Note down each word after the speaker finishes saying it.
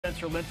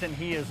Spencer Linton.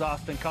 He is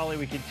Austin Colley.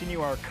 We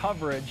continue our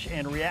coverage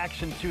and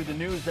reaction to the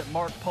news that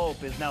Mark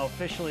Pope is now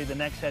officially the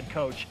next head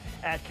coach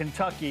at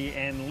Kentucky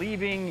and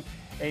leaving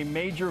a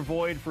major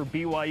void for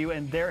BYU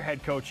and their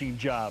head coaching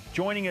job.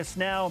 Joining us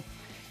now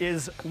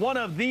is one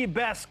of the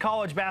best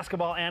college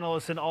basketball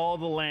analysts in all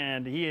the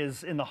land. He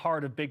is in the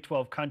heart of Big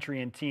 12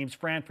 country and teams.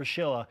 Fran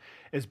Fraschilla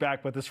is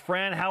back with us.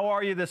 Fran, how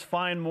are you this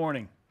fine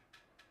morning?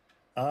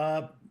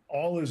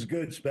 All is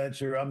good,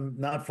 Spencer. I'm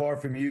not far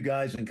from you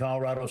guys in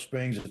Colorado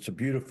Springs. It's a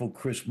beautiful,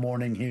 crisp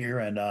morning here,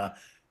 and I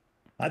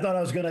thought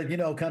I was going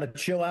to, kind of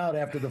chill out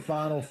after the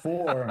Final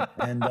Four,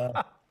 and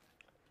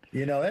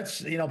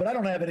that's, but I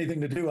don't have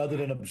anything to do other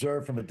than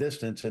observe from a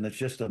distance, and it's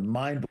just a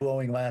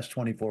mind-blowing last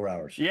 24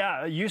 hours.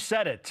 Yeah, you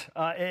said it.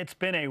 It's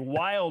been a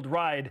wild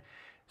ride.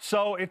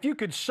 So if you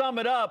could sum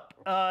it up,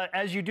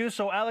 as you do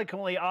so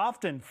eloquently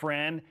often,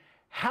 Fran,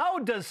 how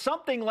does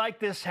something like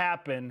this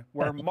happen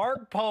where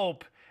Mark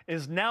Pope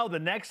is now the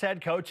next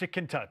head coach at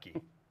Kentucky?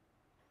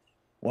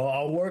 Well,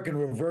 I'll work in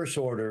reverse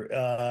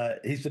order.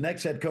 He's the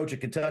next head coach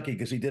at Kentucky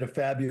because he did a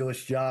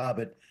fabulous job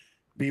at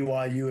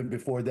BYU and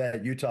before that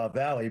at Utah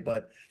Valley.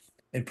 But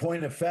in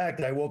point of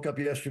fact, I woke up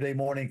yesterday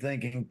morning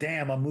thinking,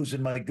 damn, I'm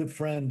losing my good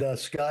friend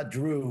Scott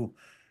Drew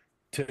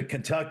to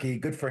Kentucky.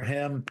 Good for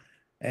him.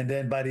 And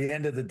then by the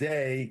end of the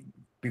day,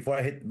 before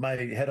I hit my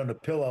head on the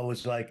pillow, I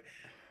was like,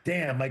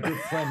 damn, my good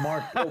friend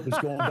Mark Pope is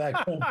going back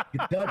home to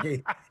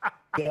Kentucky.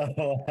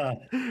 So,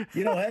 hey,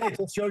 it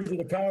just shows you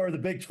the power of the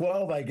Big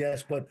 12, I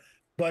guess. But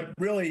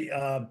really,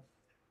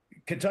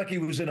 Kentucky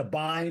was in a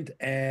bind,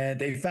 and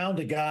they found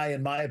a guy,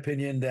 in my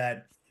opinion,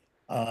 that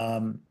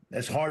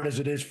as hard as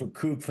it is for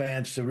Cougar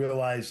fans to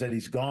realize that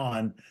he's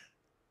gone,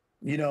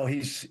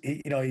 he's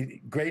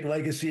great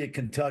legacy at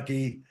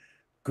Kentucky,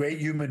 great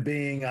human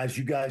being, as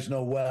you guys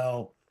know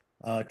well,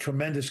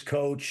 tremendous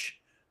coach,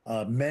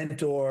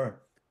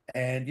 mentor,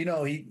 and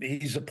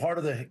he's a part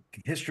of the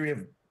history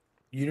of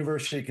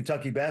University of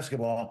Kentucky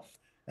basketball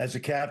as a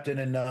captain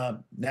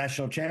and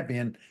national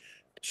champion.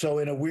 So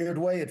in a weird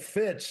way, it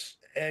fits.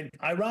 And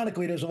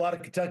ironically, there's a lot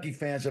of Kentucky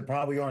fans that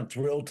probably aren't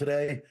thrilled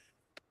today.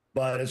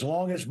 But as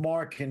long as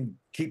Mark can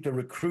keep the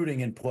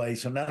recruiting in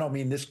place, and I don't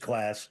mean this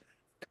class,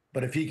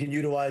 but if he can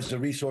utilize the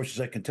resources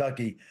at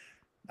Kentucky,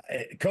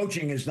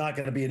 coaching is not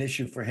going to be an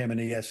issue for him in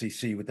the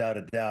SEC, without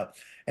a doubt.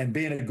 And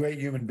being a great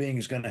human being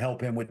is going to help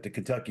him with the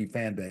Kentucky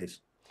fan base.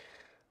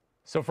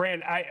 So,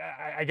 Fran,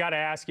 I got to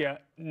ask you,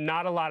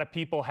 not a lot of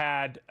people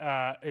had,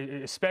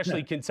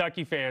 especially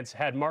Kentucky fans,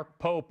 had Mark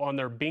Pope on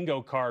their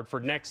bingo card for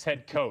next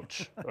head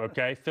coach,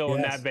 okay,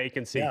 filling that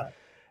vacancy. Yeah.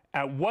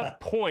 At what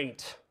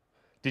point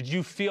did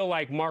you feel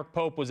like Mark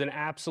Pope was an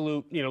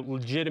absolute,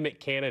 legitimate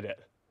candidate?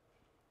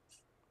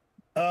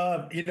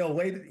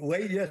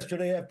 Late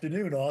yesterday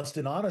afternoon,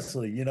 Austin,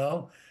 honestly,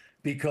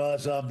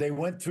 because they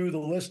went through the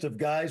list of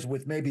guys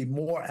with maybe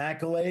more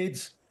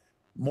accolades,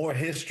 more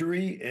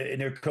history in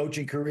their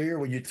coaching career.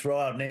 When you throw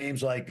out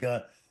names like,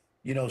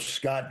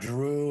 Scott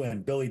Drew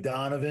and Billy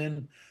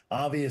Donovan,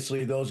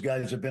 obviously those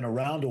guys have been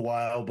around a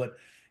while, but,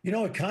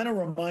 it kind of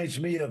reminds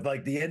me of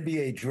like the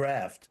NBA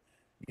draft.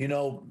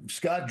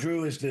 Scott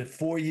Drew is the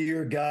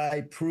 4-year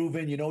guy,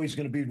 proven, he's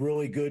going to be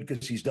really good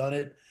because he's done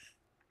it.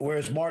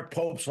 Whereas Mark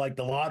Pope's like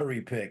the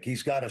lottery pick.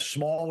 He's got a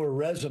smaller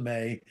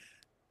resume,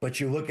 but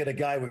you look at a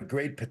guy with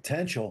great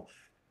potential.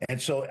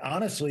 And so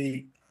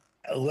honestly,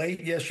 late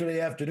yesterday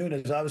afternoon,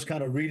 as I was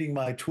kind of reading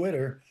my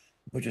Twitter,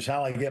 which is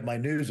how I get my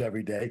news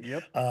every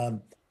day,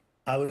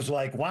 I was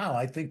like, wow,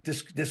 I think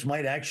this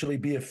might actually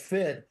be a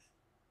fit.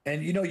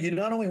 And, you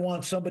not only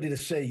want somebody to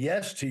say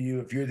yes to you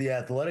if you're the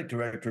athletic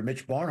director,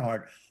 Mitch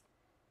Barnhart,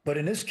 but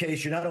in this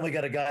case, you not only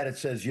got a guy that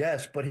says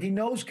yes, but he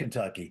knows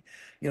Kentucky.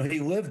 He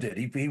lived it.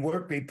 He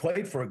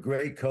played for a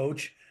great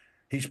coach.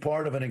 He's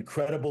part of an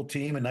incredible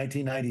team in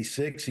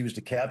 1996. He was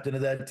the captain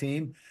of that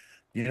team.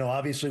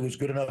 Obviously was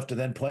good enough to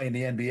then play in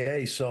the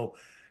NBA. So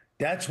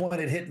that's when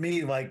it hit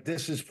me like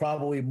this is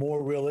probably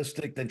more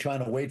realistic than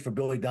trying to wait for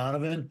Billy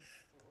Donovan.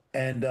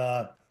 And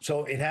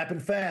so it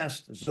happened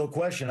fast. There's no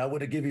question. I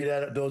would have given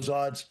you those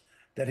odds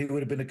that he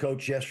would have been the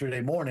coach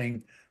yesterday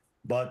morning.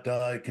 But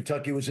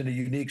Kentucky was in a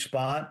unique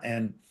spot.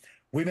 And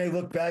we may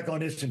look back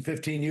on this in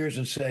 15 years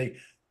and say,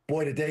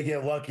 boy, did they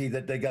get lucky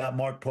that they got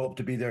Mark Pope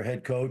to be their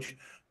head coach.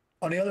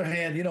 On the other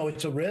hand,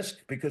 it's a risk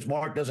because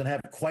Mark doesn't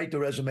have quite the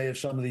resume of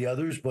some of the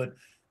others. But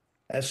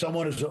as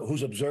someone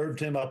who's observed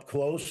him up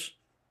close,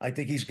 I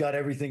think he's got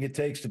everything it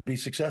takes to be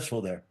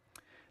successful there.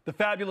 The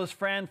fabulous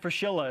Fran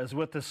Fraschilla is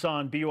with us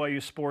on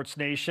BYU Sports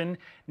Nation.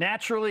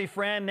 Naturally,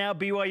 Fran, now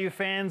BYU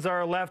fans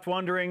are left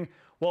wondering,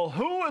 well,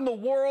 who in the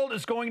world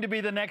is going to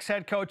be the next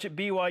head coach at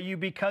BYU?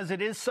 Because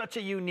it is such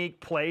a unique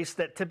place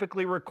that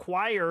typically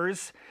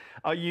requires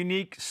a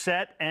unique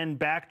set and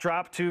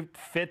backdrop to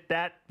fit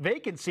that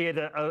vacancy at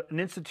an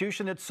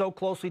institution that's so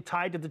closely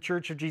tied to the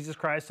Church of Jesus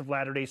Christ of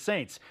Latter-day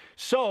Saints.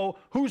 So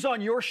who's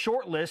on your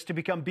short list to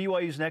become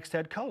BYU's next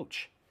head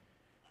coach?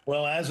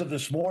 Well, as of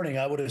this morning,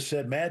 I would have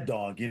said Mad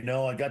Dog.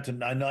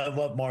 I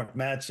love Mark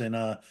Matson.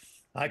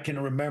 I can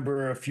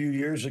remember a few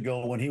years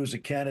ago when he was a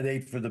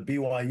candidate for the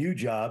BYU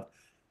job.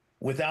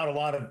 without a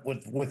lot of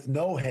with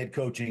no head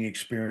coaching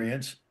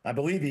experience. I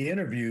believe he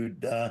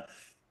interviewed,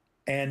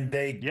 and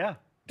they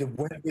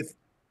went with.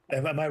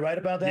 Am I right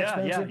about that,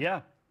 Spencer?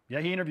 Yeah.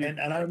 He interviewed,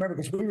 and I remember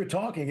because we were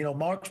talking. You know,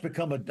 Mark's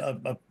become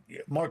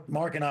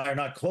Mark and I are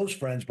not close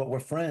friends, but we're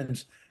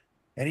friends.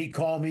 And he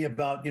called me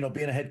about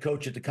being a head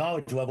coach at the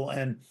college level.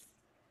 And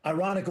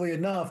ironically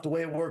enough, the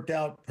way it worked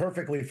out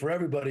perfectly for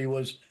everybody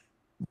was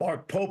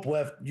Mark Pope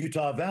left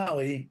Utah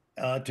Valley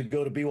to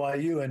go to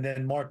BYU, and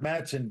then Mark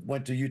Madsen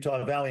went to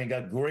Utah Valley and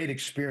got great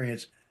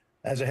experience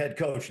as a head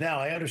coach. Now,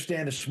 I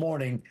understand this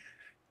morning,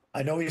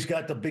 I know he's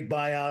got the big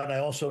buyout, and I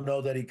also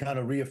know that he kind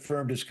of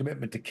reaffirmed his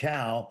commitment to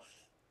Cal.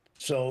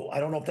 So I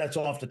don't know if that's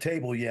off the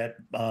table yet.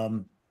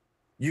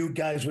 You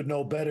guys would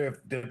know better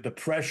if the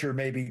pressure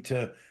maybe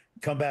to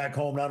come back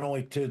home, not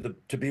only to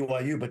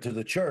BYU, but to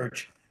the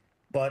church.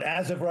 But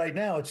as of right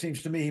now, it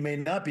seems to me he may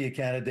not be a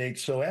candidate.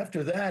 So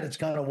after that, it's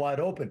kind of wide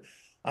open.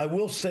 I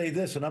will say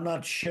this, and I'm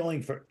not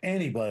shilling for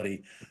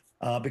anybody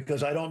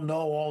because I don't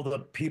know all the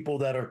people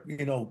that are,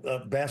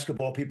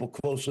 basketball people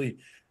closely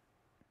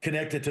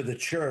connected to the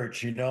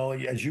church,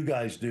 as you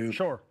guys do.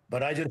 Sure.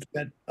 But I just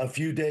spent a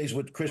few days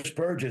with Chris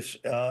Burgess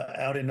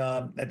out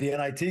at the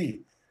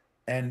NIT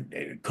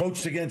and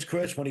coached against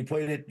Chris when he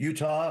played at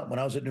Utah, when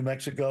I was at New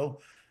Mexico,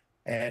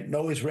 and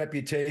know his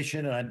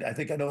reputation. And I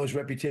think I know his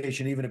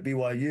reputation even at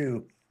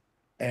BYU.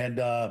 And,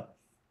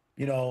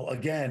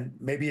 again,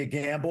 maybe a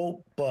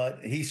gamble, but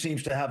he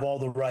seems to have all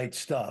the right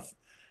stuff.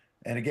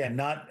 And again,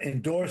 not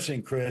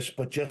endorsing Chris,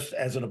 but just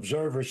as an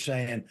observer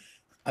saying,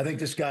 I think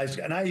this guy's,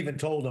 and I even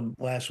told him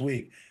last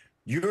week,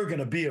 you're going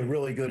to be a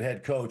really good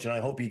head coach, and I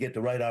hope you get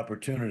the right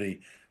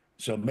opportunity.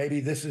 So maybe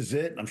this is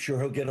it. I'm sure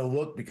he'll get a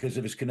look because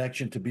of his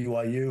connection to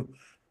BYU.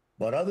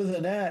 But other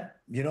than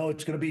that,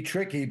 it's going to be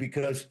tricky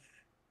because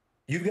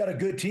you've got a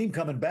good team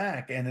coming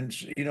back. And,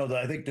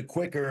 I think the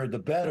quicker, the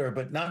better,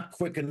 but not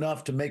quick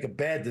enough to make a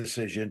bad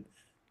decision.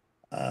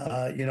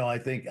 I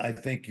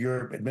think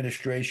your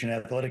administration,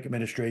 athletic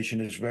administration,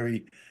 is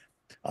very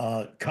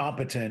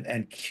competent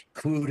and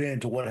clued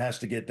into what has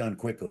to get done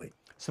quickly.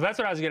 So that's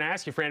what I was going to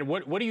ask you, Fran.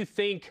 What do you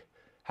think?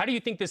 How do you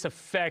think this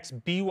affects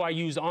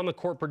BYU's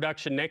on-the-court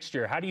production next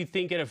year? How do you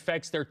think it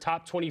affects their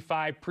top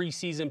 25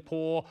 preseason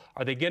pool?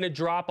 Are they going to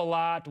drop a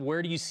lot?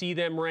 Where do you see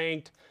them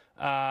ranked?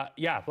 What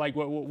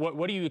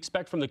do you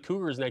expect from the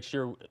Cougars next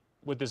year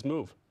with this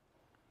move?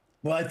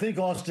 Well, I think,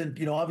 Austin,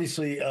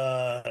 obviously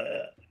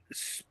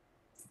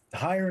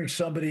hiring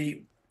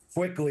somebody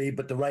quickly,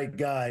 but the right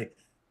guy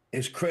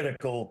is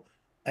critical.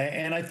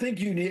 And I think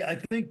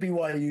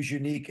BYU is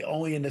unique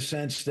only in the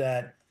sense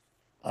that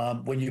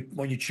when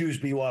you choose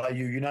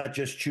BYU, you're not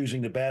just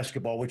choosing the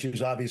basketball, which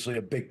is obviously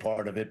a big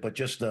part of it, but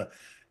just the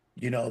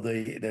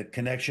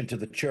connection to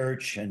the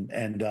church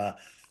and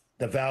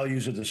the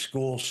values of the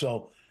school.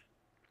 So,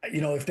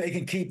 if they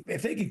can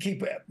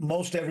keep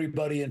most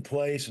everybody in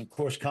place, and of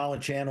course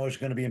Colin Chandler is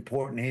going to be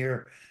important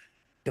here.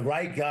 The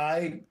right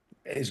guy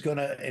is going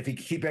to, if he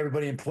can keep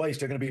everybody in place,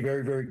 they're going to be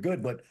very, very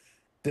good. But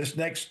this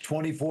next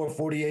 24,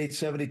 48,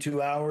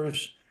 72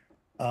 hours,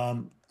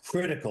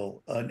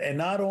 critical. And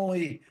not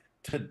only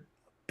to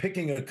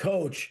picking a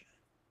coach,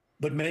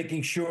 but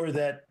making sure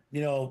that,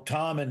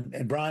 Tom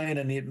and Brian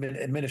and the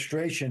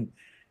administration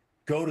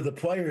go to the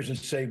players and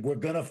say, we're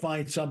going to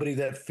find somebody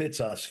that fits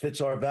us,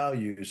 fits our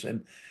values.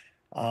 And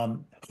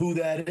who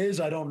that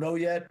is, I don't know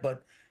yet,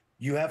 but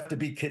you have to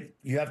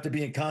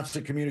be in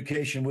constant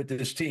communication with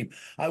this team.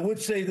 I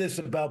would say this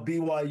about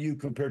BYU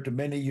compared to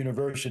many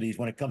universities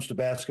when it comes to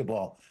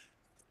basketball.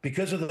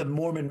 Because of the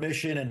Mormon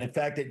mission and the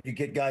fact that you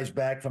get guys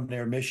back from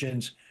their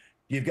missions,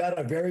 you've got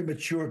a very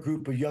mature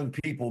group of young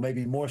people,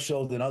 maybe more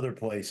so than other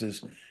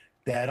places,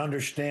 that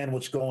understand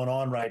what's going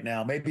on right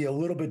now. Maybe a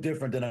little bit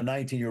different than a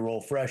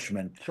 19-year-old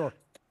freshman. Sure.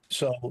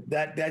 So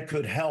that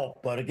could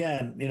help. But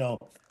again,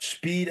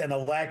 speed and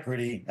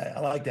alacrity, I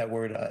like that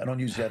word. I don't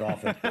use that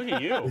often. Look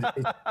at you.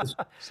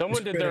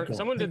 Someone did their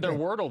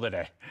Wordle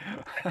today.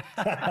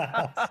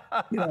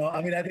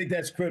 I think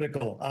that's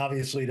critical,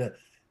 obviously,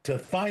 to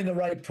find the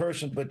right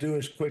person, but do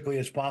as quickly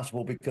as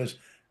possible because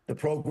the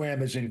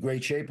program is in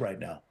great shape right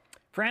now.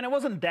 Fran, it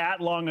wasn't that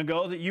long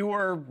ago that you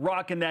were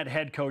rocking that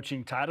head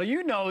coaching title.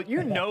 You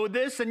know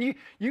this, and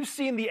you've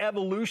seen the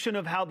evolution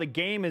of how the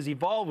game has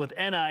evolved with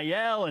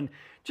NIL, and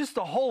just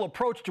the whole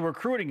approach to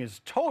recruiting is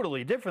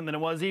totally different than it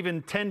was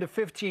even 10 to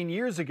 15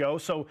 years ago.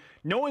 So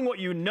knowing what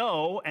you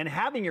know and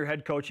having your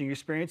head coaching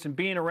experience and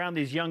being around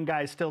these young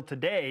guys still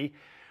today,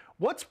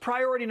 what's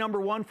priority number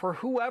one for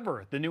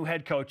whoever the new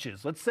head coach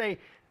is? Let's say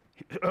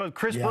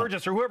Chris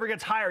Burgess or whoever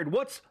gets hired.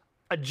 What's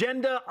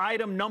agenda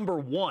item number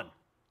one?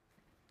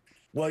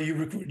 Well, you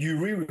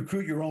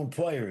re-recruit your own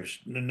players,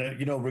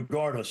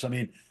 regardless. I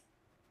mean,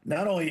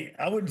 not only,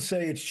 I wouldn't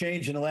say it's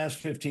changed in the last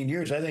 15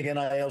 years. I think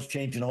NIL's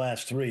changed in the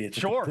last 3. It's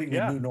a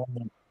completely new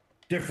normal,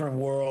 different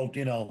world.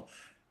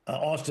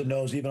 Austin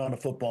knows even on the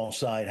football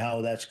side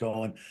how that's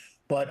going.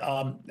 But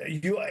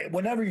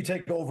whenever you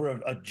take over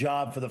a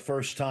job for the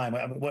first time,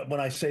 when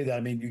I say that, I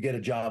mean you get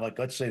a job, like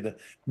let's say the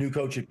new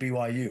coach at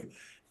BYU.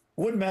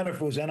 wouldn't matter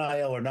if it was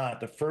NIL or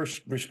not. The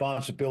first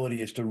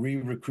responsibility is to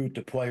re-recruit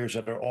the players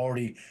that are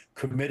already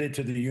committed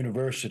to the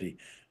university.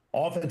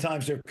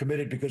 Oftentimes they're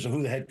committed because of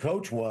who the head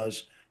coach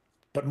was,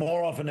 but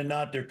more often than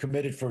not, they're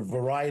committed for a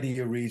variety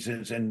of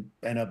reasons. And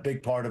a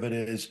big part of it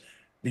is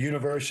the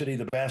university,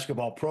 the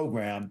basketball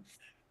program,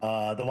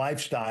 the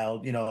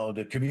lifestyle, you know,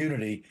 the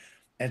community.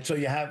 And so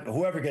you have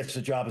whoever gets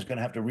the job is going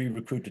to have to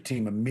re-recruit the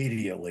team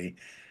immediately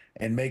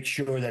and make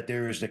sure that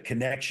there is a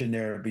connection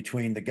there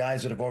between the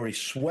guys that have already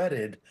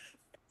sweated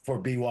for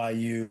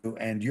BYU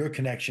and your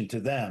connection to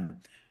them.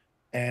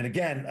 And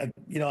again,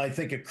 you know, I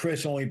think of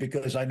Chris only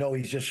because I know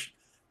he's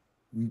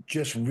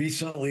just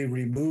recently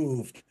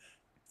removed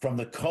from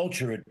the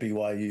culture at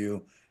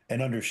BYU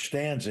and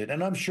understands it.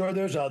 And I'm sure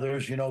there's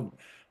others, you know,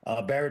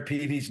 Barrett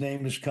Peavy's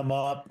name has come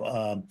up.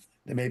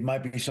 There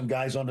might be some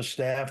guys on the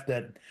staff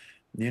that,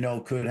 you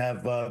know, could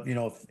have,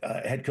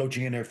 head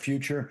coaching in their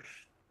future.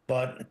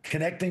 But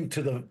connecting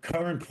to the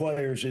current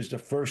players is the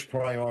first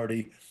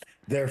priority.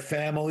 Their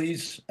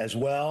families as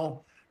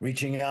well,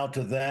 reaching out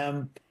to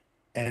them,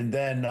 and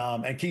then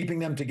and keeping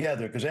them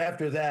together. Because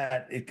after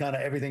that, it kind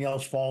of everything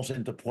else falls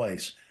into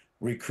place.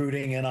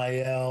 Recruiting,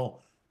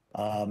 NIL,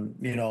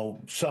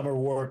 summer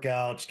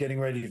workouts, getting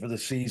ready for the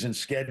season,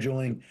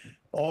 scheduling,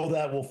 all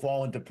that will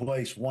fall into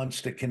place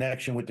once the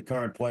connection with the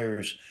current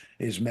players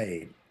is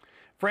made.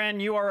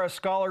 Fran, you are a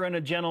scholar and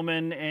a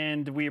gentleman,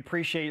 and we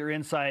appreciate your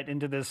insight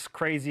into this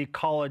crazy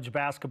college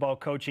basketball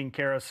coaching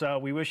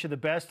carousel. We wish you the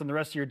best on the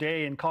rest of your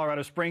day in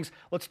Colorado Springs.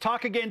 Let's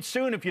talk again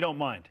soon, if you don't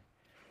mind.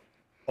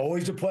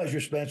 Always a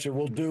pleasure, Spencer.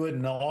 We'll do it.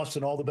 And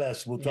Austin, all the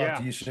best. We'll talk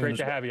to you soon. Great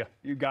to have you.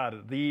 You got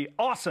it. The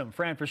awesome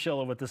Fran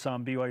Fraschilla with us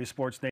on BYU Sports Nation.